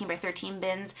those 13 by 13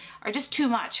 bins are just too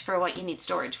much for what you need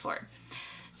storage for.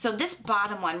 So this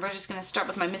bottom one, we're just gonna start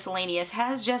with my miscellaneous,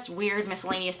 has just weird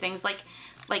miscellaneous things like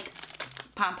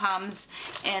pom-poms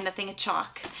and a thing of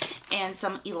chalk and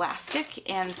some elastic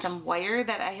and some wire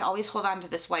that I always hold on to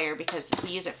this wire because we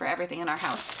use it for everything in our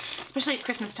house, especially at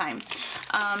Christmas time.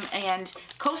 And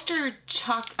chipboard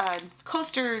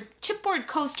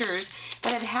coasters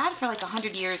that I've had for like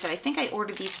 100 years that I think I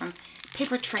ordered these from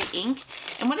Paper Tray Inc.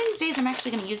 And one of these days I'm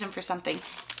actually going to use them for something.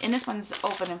 And this one's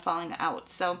open and falling out.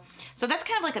 So that's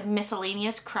kind of like a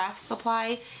miscellaneous craft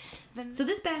supply. So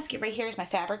this basket right here is my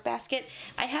fabric basket.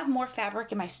 I have more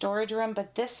fabric in my storage room,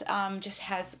 but this just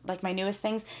has like my newest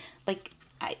things. Like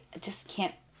I just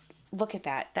can't look at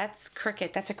that. That's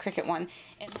Cricut. That's a Cricut one.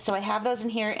 And so I have those in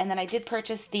here, and then I did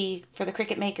purchase for the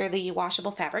Cricut Maker the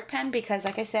washable fabric pen because,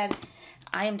 like I said,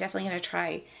 I am definitely going to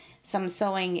try some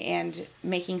sewing and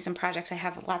making some projects. I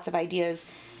have lots of ideas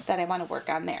that I want to work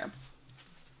on there.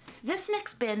 This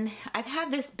next bin, I've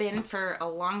had this bin for a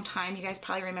long time. You guys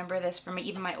probably remember this from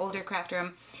even my older craft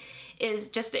room, is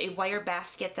just a wire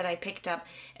basket that I picked up,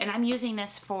 and I'm using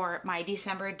this for my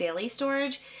December daily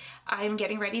storage. I'm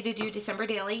getting ready to do December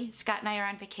daily. Scott and I are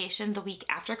on vacation the week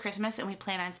after Christmas, and we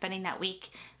plan on spending that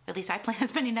week, at least I plan on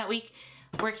spending that week,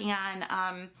 working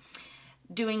on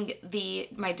doing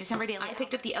my December daily. I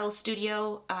picked up the L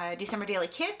Studio December daily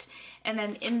kit, and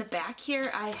then in the back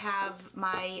here I have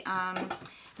my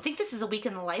I think this is a Week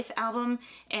in the Life album,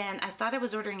 and I thought I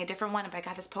was ordering a different one if I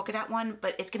got this polka dot one,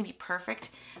 but it's going to be perfect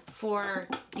for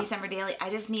December daily. I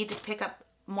just need to pick up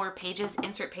more pages,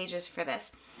 insert pages for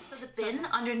this. So the bin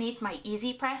underneath my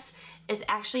Easy Press is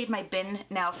actually my bin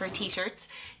now for t-shirts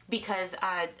because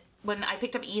when I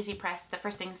picked up Easy Press, the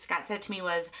first thing Scott said to me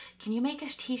was, "Can you make a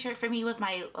t-shirt for me with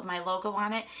my logo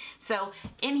on it?" So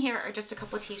in here are just a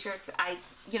couple of t-shirts.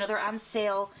 They're on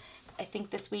sale I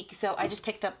think this week, so I just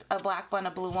picked up a black one,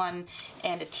 a blue one,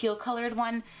 and a teal colored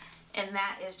one, and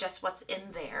that is just what's in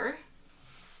there.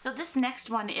 So this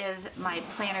next one is my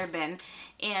planner bin,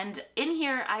 and in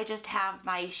here I just have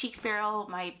my Chic Sparrow,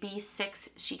 my B6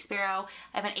 Chic Sparrow.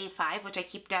 I have an A5 which I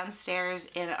keep downstairs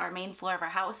in our main floor of our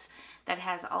house that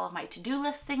has all of my to-do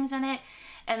list things in it,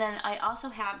 and then I also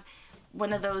have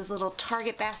one of those little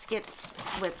Target baskets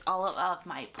with all of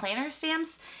my planner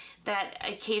stamps that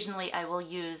occasionally I will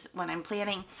use when I'm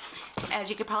planning.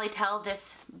 As you could probably tell,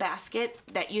 this basket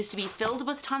that used to be filled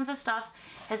with tons of stuff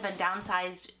has been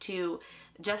downsized to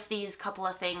just these couple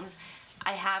of things.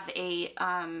 I have a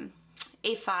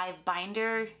A5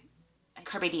 binder,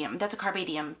 Carbadium. That's a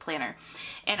Carbadium planner.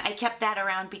 And I kept that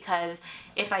around because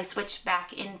if I switch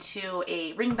back into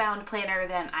a ring bound planner,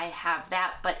 then I have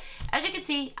that. But as you can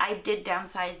see, I did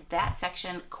downsize that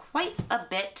section quite a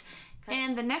bit.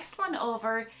 And the next one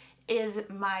over is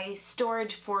my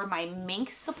storage for my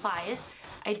mink supplies.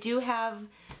 I do have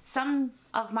some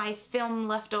of my film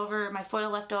left over, my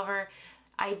foil left over.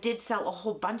 I did sell a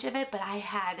whole bunch of it, but I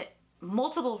had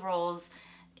multiple rolls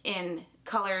in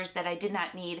colors that I did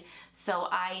not need, so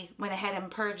I went ahead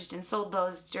and purged and sold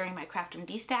those during my Craft Room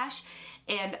D-stash,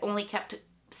 and only kept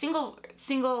single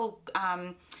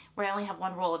where I only have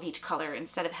one roll of each color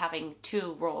instead of having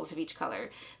 2 rolls of each color.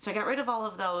 So I got rid of all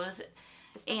of those.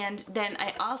 And then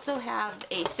I also have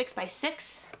a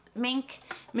 6x6 mink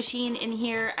machine in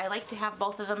here. I like to have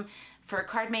both of them for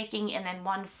card making, and then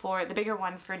the bigger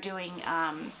one for doing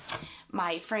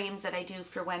my frames that I do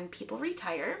for when people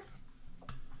retire.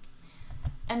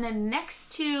 And then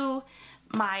next to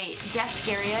my desk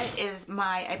area is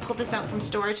I pulled this out from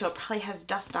storage, so it probably has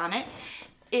dust on it,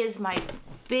 is my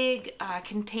big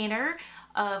container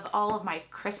of all of my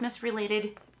Christmas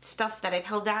related stuff that I've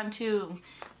held on to,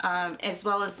 as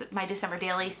well as my December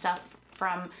daily stuff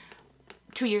from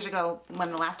 2 years ago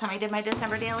when the last time I did my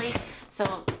December daily.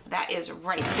 So that is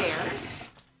right there.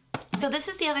 So this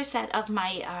is the other set of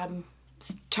my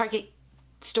Target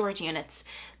storage units.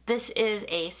 This is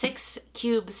a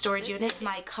 6-cube storage unit,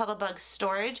 my Cuddlebug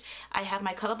storage. I have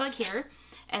my Cuddlebug here,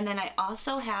 and then I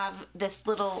also have this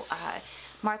little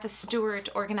Martha Stewart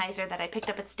organizer that I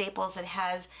picked up at Staples. It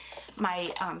has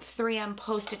my 3M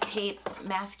Post-it tape,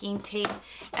 masking tape,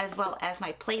 as well as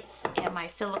my plates, and my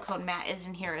silicone mat is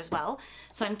in here as well.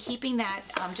 So I'm keeping that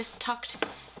just tucked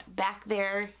back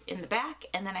there in the back,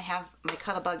 and then I have my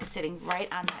Cuddlebug sitting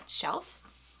right on that shelf.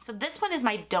 So this one is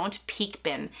my Don't Peek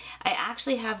bin. I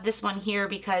actually have this one here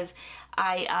because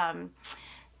I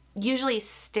usually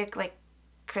stick like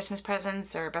Christmas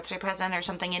presents or birthday present or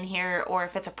something in here, or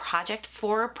if it's a project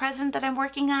for a present that I'm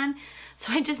working on.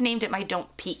 So I just named it my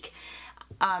Don't Peek.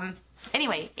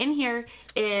 Anyway, in here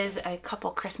is a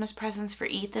couple Christmas presents for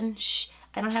Ethan. Shh,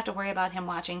 I don't have to worry about him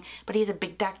watching, but he's a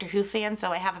big Doctor Who fan,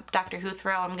 so I have a Doctor Who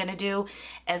throw I'm gonna do,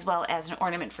 as well as an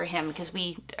ornament for him, because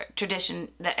we tradition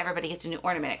that everybody gets a new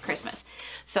ornament at Christmas.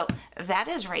 So that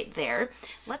is right there.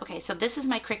 Okay, so this is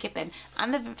my Cricut bin.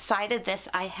 On the side of this,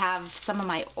 I have some of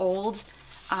my old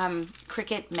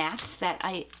Cricut mats that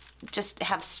I just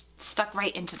have stuck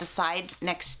right into the side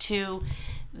next to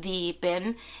the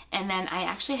bin. And then I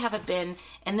actually have a bin,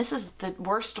 and this is the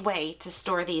worst way to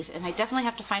store these, and I definitely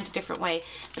have to find a different way,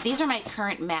 but these are my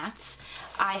current mats.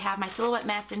 I have my silhouette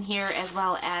mats in here, as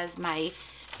well as my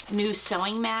new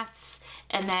sewing mats,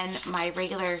 and then my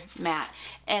regular mat.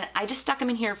 And I just stuck them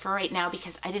in here for right now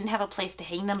because I didn't have a place to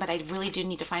hang them, but I really do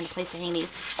need to find a place to hang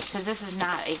these, because this is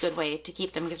not a good way to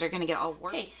keep them, because they're gonna get all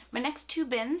warped. Okay, my next two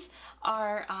bins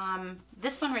are,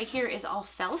 this one right here is all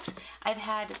felt. I've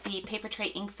had the paper tray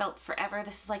ink felt forever.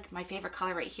 This is like my favorite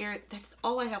color right here. That's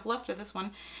all I have left of this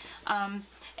one.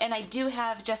 And I do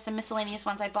have just some miscellaneous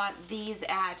ones. I bought these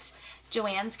at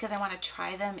Joann's because I want to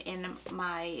try them in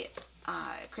my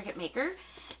Cricut Maker.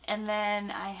 And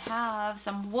then I have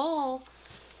some wool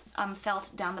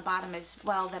felt down the bottom as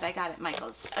well that I got at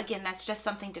Michael's. Again, that's just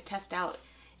something to test out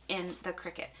in the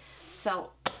Cricut. So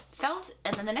felt,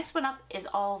 and then the next one up is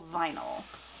all vinyl.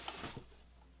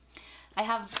 I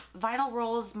have vinyl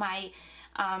rolls, my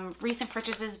recent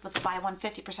purchases with buy one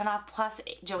 50% off, plus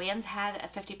Joann's had a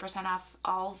 50% off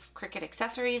all Cricut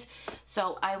accessories,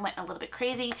 so I went a little bit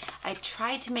crazy. I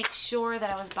tried to make sure that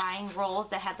I was buying rolls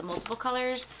that had the multiple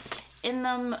colors in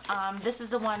them. This is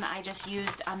the one I just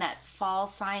used on that fall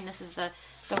sign. This is the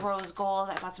rose gold.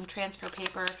 I bought some transfer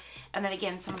paper, and then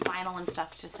again some vinyl and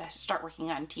stuff to start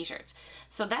working on t-shirts.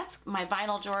 So that's my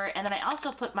vinyl drawer, and then I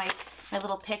also put my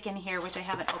little pick in here, which I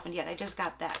haven't opened yet. I just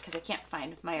got that because I can't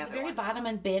find my other one. The very bottom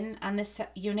and bin on this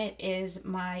unit is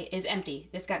empty.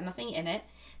 It's got nothing in it.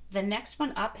 The next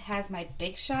one up has my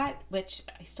Big Shot, which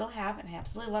I still have, and I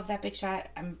absolutely love that Big Shot.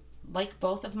 I'm like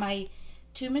both of my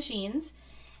two machines.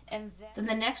 And then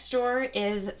the next drawer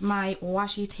is my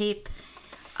washi tape.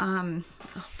 Oh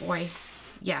boy,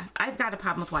 yeah, I've got a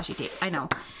problem with washi tape, I know.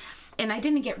 And I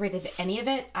didn't get rid of any of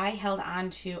it. I held on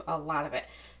to a lot of it.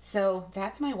 So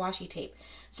that's my washi tape.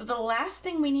 So the last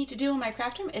thing we need to do in my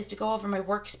craft room is to go over my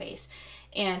workspace.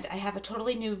 And I have a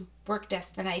totally new work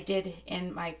desk than I did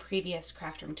in my previous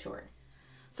craft room tour.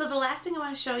 So the last thing I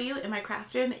want to show you in my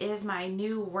craft room is my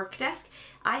new work desk.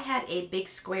 I had a big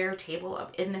square table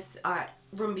up in this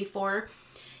room before,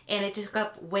 and it took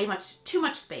up too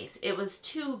much space. It was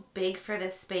too big for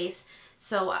this space,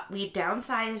 so we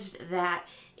downsized that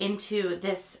into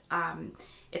this.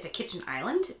 It's a kitchen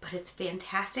island, but it's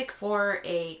fantastic for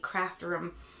a craft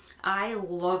room. I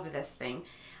love this thing.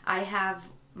 I have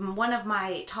one of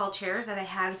my tall chairs that I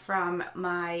had from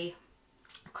my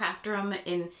craft room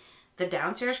in the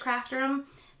downstairs craft room,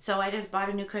 so I just bought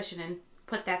a new cushion and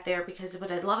put that there, because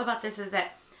what I love about this is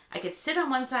that I could sit on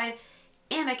one side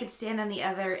and I can stand on the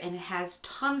other, and it has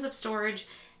tons of storage,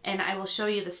 and I will show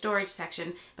you the storage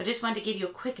section, but I just wanted to give you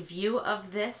a quick view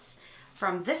of this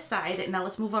from this side. And now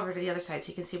let's move over to the other side so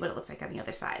you can see what it looks like on the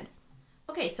other side.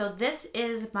 Okay, so this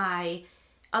is my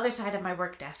other side of my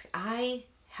work desk. I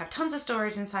have tons of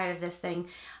storage inside of this thing.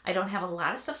 I don't have a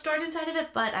lot of stuff stored inside of it,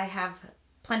 but I have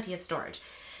plenty of storage.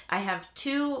 I have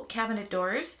two cabinet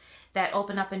doors that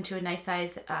open up into a nice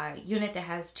size unit that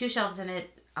has two shelves in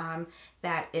it,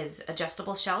 that is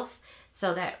adjustable shelf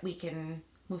so that we can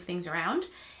move things around.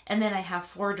 And then I have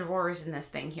 4 drawers in this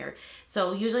thing here.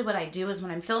 So usually what I do is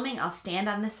when I'm filming, I'll stand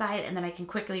on this side, and then I can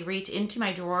quickly reach into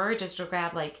my drawer just to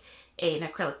grab like an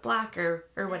acrylic block or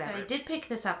whatever. So I did pick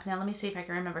this up. Now let me see if I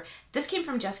can remember. This came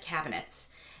from Just Cabinets.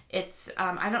 It's,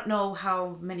 I don't know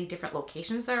how many different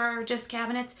locations there are of Just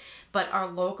Cabinets, but our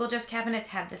local Just Cabinets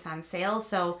had this on sale.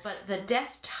 So, but the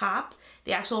desktop,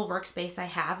 the actual workspace I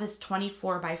have is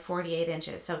 24 by 48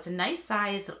 inches. So it's a nice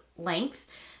size length,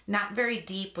 not very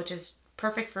deep, which is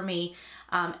perfect for me.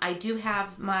 I do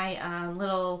have my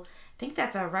little, I think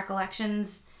that's a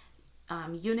Recollections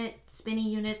unit, spinny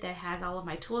unit that has all of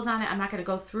my tools on it. I'm not going to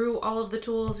go through all of the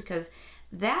tools because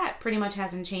that pretty much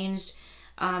hasn't changed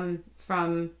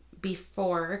from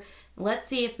before. Let's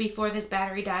see if before this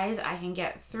battery dies I can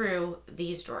get through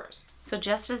these drawers. So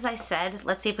just as I said,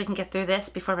 let's see if we can get through this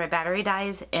before my battery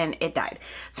dies, and it died.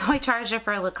 So I charged it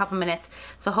for a couple minutes,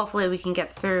 so hopefully we can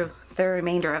get through the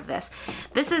remainder of this.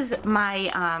 This is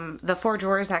my, the 4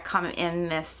 drawers that come in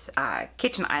this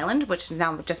kitchen island, which is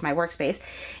now just my workspace.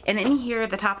 And in here,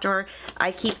 the top drawer,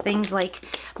 I keep things like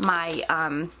my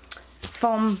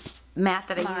foam mat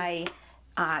that I use.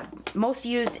 Most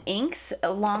used inks,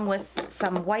 along with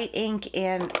some white ink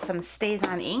and some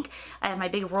StazOn ink. I have my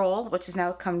big roll, which has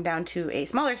now come down to a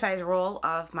smaller size roll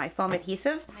of my foam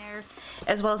adhesive there,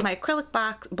 as well as my acrylic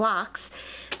blocks,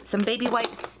 some baby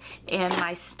wipes, and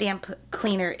my stamp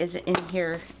cleaner is in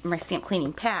here. My stamp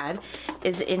cleaning pad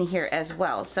is in here as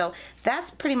well. So that's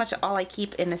pretty much all I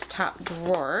keep in this top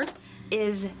drawer.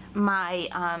 Is my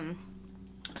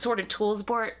sorted tools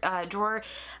drawer.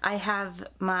 I have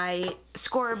my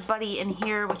Score Buddy in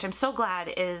here, which I'm so glad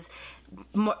is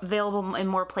available in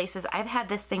more places. I've had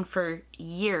this thing for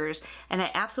years and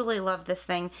I absolutely love this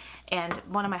thing, and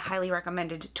one of my highly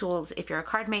recommended tools if you're a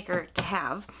card maker to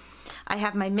have. I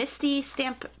have my Misty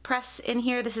stamp press in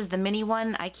here. This is the mini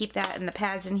one. I keep that in the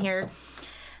pads in here.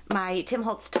 My Tim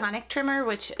Holtz tonic trimmer,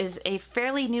 which is a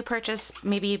fairly new purchase,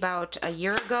 maybe about a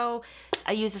year ago.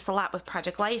 I use this a lot with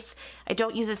Project Life. I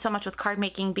don't use it so much with card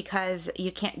making because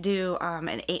you can't do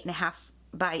an 8.5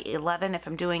 by 11 if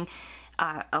I'm doing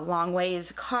a long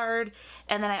ways card.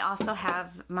 And then I also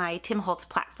have my Tim Holtz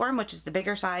platform, which is the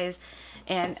bigger size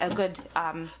and a good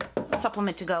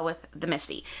supplement to go with the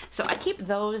Misty. So I keep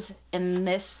those in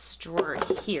this drawer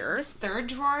here. This third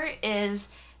drawer is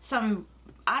some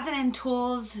odds and end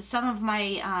tools, some of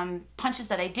my punches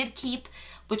that I did keep,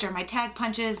 which are my tag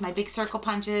punches, my big circle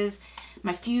punches,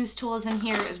 my fuse tools in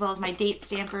here, as well as my date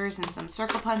stampers and some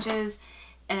circle punches,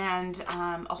 and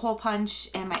a hole punch,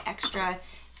 and my extra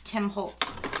Tim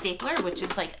Holtz stapler, which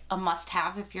is like a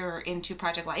must-have if you're into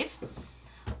Project Life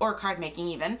or card making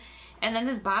even. And then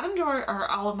this bottom drawer are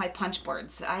all of my punch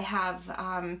boards. I have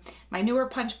my newer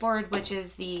punch board, which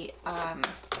is the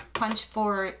punch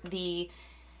for the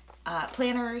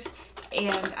planners,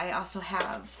 and I also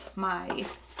have my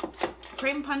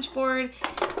frame punch board,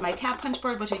 my tab punch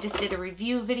board, which I just did a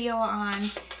review video on,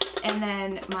 and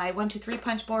then my 1, 2, 3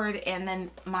 punch board, and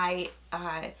then my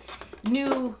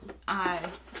new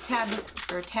tab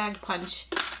or tag punch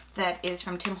that is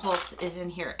from Tim Holtz is in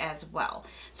here as well.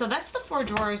 So that's the 4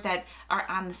 drawers that are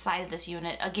on the side of this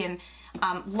unit. Again,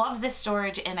 love this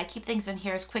storage, and I keep things in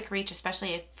here as quick reach,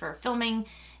 especially for filming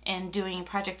and doing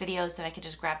project videos that I could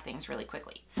just grab things really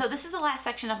quickly. So this is the last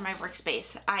section of my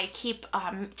workspace. I keep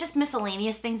just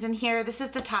miscellaneous things in here. This is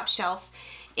the top shelf,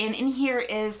 and in here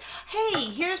is, hey,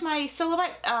 here's my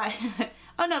Silhouette.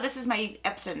 Oh no, this is my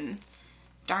Epson.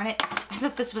 Darn it, I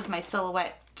thought this was my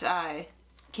Silhouette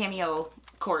cameo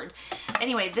cord.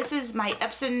 Anyway, this is my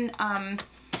Epson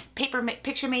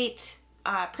PictureMate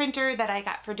printer that I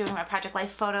got for doing my Project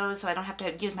Life photos, so I don't have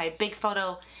to use my big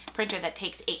photo printer that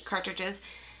takes 8 cartridges.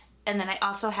 And then I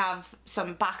also have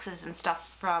some boxes and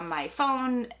stuff from my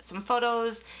phone, some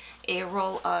photos, a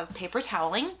roll of paper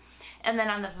toweling. And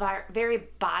then on the very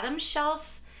bottom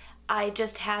shelf, I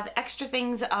just have extra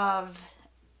things of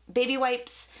baby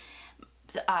wipes,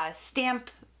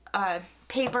 stamp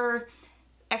paper,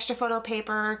 extra photo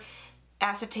paper,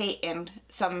 acetate, and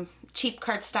some cheap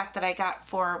cardstock that I got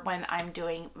for when I'm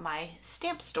doing my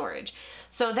stamp storage.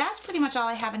 So that's pretty much all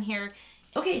I have in here.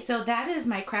 Okay, so that is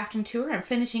my crafting tour. I'm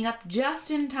finishing up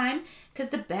just in time because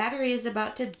the battery is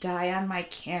about to die on my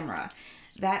camera.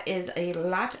 That is a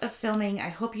lot of filming. I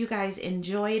hope you guys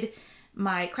enjoyed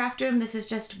my craft room. This is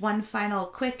just one final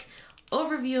quick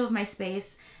overview of my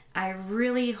space. I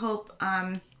really hope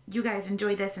you guys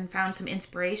enjoyed this and found some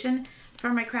inspiration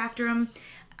from my craft room.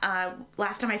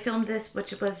 Last time I filmed this,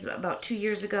 which was about 2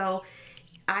 years ago,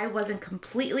 I wasn't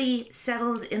completely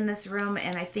settled in this room,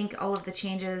 and I think all of the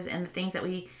changes and the things that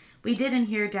we did in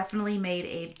here definitely made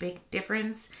a big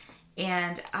difference,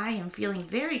 and I am feeling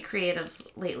very creative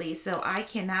lately, so I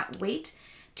cannot wait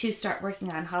to start working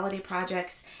on holiday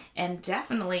projects, and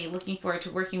definitely looking forward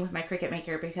to working with my Cricut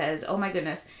Maker because, oh my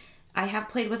goodness, I have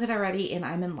played with it already and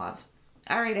I'm in love.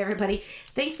 Alright everybody,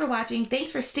 thanks for watching,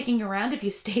 thanks for sticking around if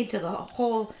you stayed to the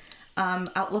whole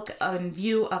outlook and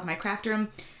view of my craft room.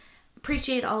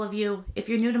 Appreciate all of you. If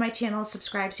you're new to my channel,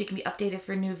 subscribe so you can be updated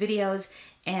for new videos,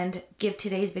 and give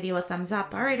today's video a thumbs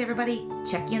up. All right, everybody,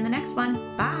 check you in the next one.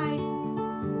 Bye.